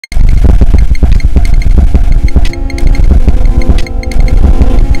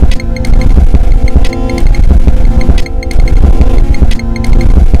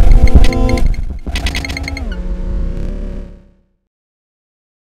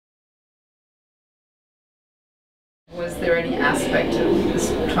Was there any aspect of this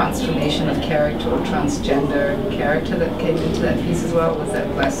transformation of character or transgender character that came into that piece as well? Was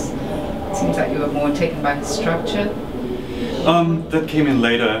that less, it seems like you were more taken by the structure? That came in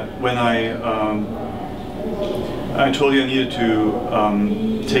later when I told you I needed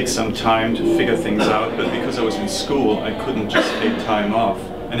to take some time to figure things out, but because I was in school I couldn't just take time off,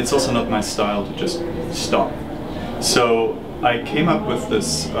 and it's also not my style to just stop. So I came up with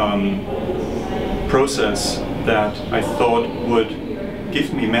this process that I thought would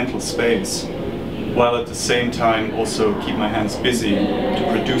give me mental space, while at the same time also keep my hands busy to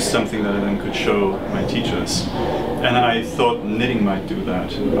produce something that I then could show my teachers. And I thought knitting might do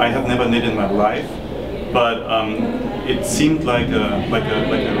that. I have never knit in my life, but it seemed like a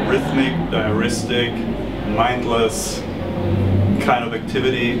rhythmic, diaristic, mindless kind of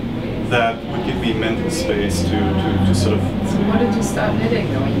activity that would give me mental space to sort of... So what did you start knitting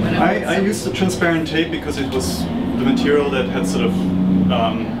though? I used the transparent tape because it was the material that had sort of...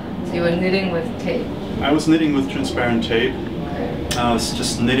 So you were knitting with tape? I was knitting with transparent tape. I was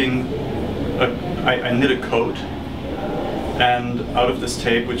just knitting... I knit a coat, and out of this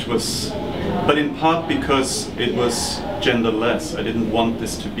tape, which was... But in part because it was genderless. I didn't want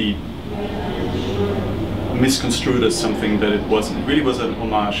this to be misconstrued as something that it wasn't. It really was an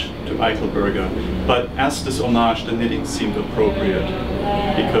homage to Eichelberger. But as this homage, the knitting seemed appropriate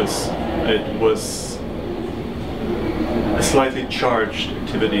because it was a slightly charged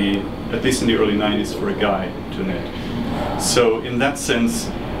activity, at least in the early 90s, for a guy to knit. So in that sense,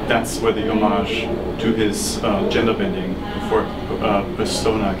 that's where the homage to his gender bending for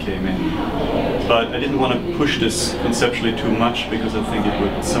persona came in. But I didn't want to push this conceptually too much because I think it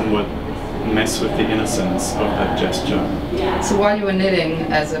would somewhat mess with the innocence of that gesture. So while you were knitting,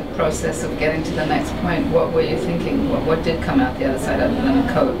 as a process of getting to the next point, what were you thinking? What did come out the other side other than a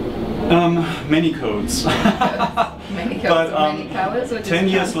coat? Many coats. Many coats, but, many colors? Or 10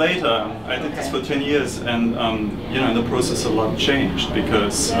 years later, I did this for 10 years, and you know, in the process a lot changed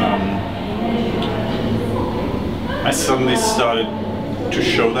because I suddenly started to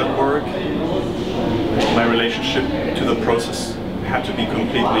show that work. My relationship to the process had to be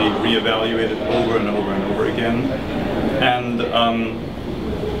completely reevaluated over and over and over again. And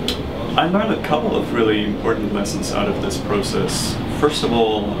I learned a couple of really important lessons out of this process. First of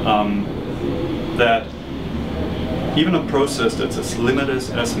all, that even a process that's as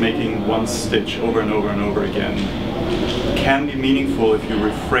limited as making one stitch over and over and over again can be meaningful if you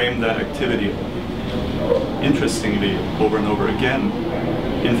reframe that activity interestingly over and over again,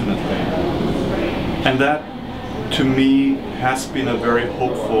 infinitely. And that, to me, has been a very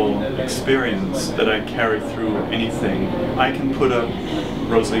hopeful experience that I carry through anything. I can put up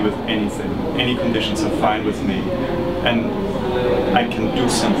Roselee with anything. Any conditions are fine with me. And I can do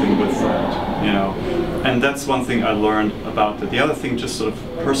something with that, you know. And that's one thing I learned about it. The other thing, just sort of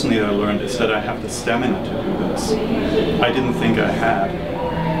personally, that I learned is that I have the stamina to do this. I didn't think I had.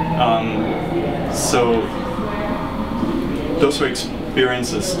 So those were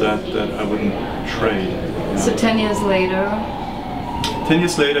experiences that I wouldn't trade. You know. So 10 years later? 10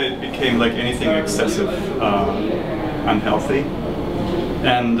 years later it became like anything excessive, unhealthy.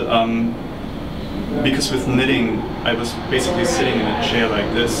 And because with knitting, I was basically sitting in a chair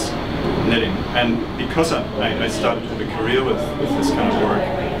like this, knitting. And because I started to have a career with this kind of work,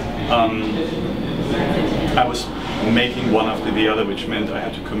 I was making one after the other, which meant I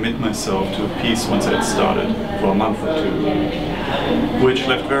had to commit myself to a piece once I had started for a month or two, which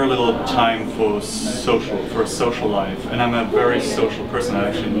left very little time for a social life. And I'm a very social person. I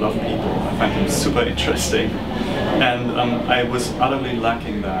actually love people. I find them super interesting. And I was utterly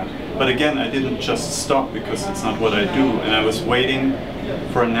lacking that. But again, I didn't just stop because it's not what I do. And I was waiting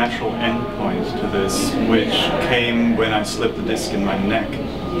for a natural end point to this, which came when I slipped the disc in my neck.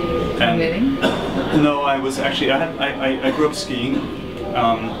 And knitting? No, I was actually, I grew up skiing,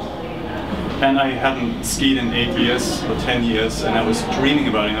 and I hadn't skied in 8 years or 10 years, and I was dreaming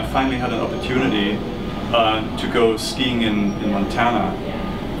about it, and I finally had an opportunity to go skiing in Montana.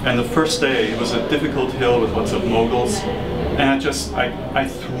 And the first day, it was a difficult hill with lots of moguls, and I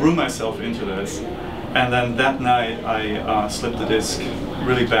threw myself into this. And then that night, I slipped the disc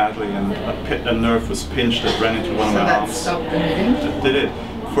really badly, and a nerve was pinched that ran into one of my arms. So that stopped the knitting? That did it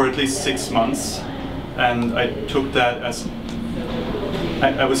for at least 6 months, and I took that as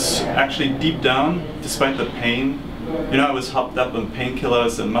I was actually deep down, despite the pain. You know, I was hopped up on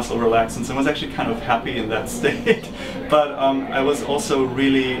painkillers and muscle relaxants, and was actually kind of happy in that state. But I was also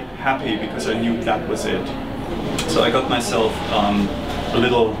really happy because I knew that was it. So I got myself a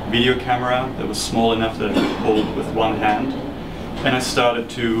little video camera that was small enough that I could hold with one hand, and I started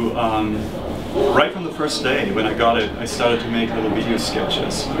to right from the first day when I got it, I started to make little video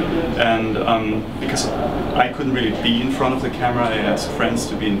sketches. And because I couldn't really be in front of the camera, I asked friends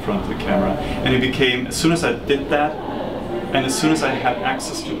to be in front of the camera. And it became, as soon as I did that, and as soon as I had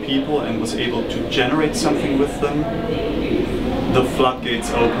access to people and was able to generate something with them, the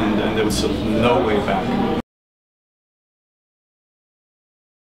floodgates opened and there was sort of no way back.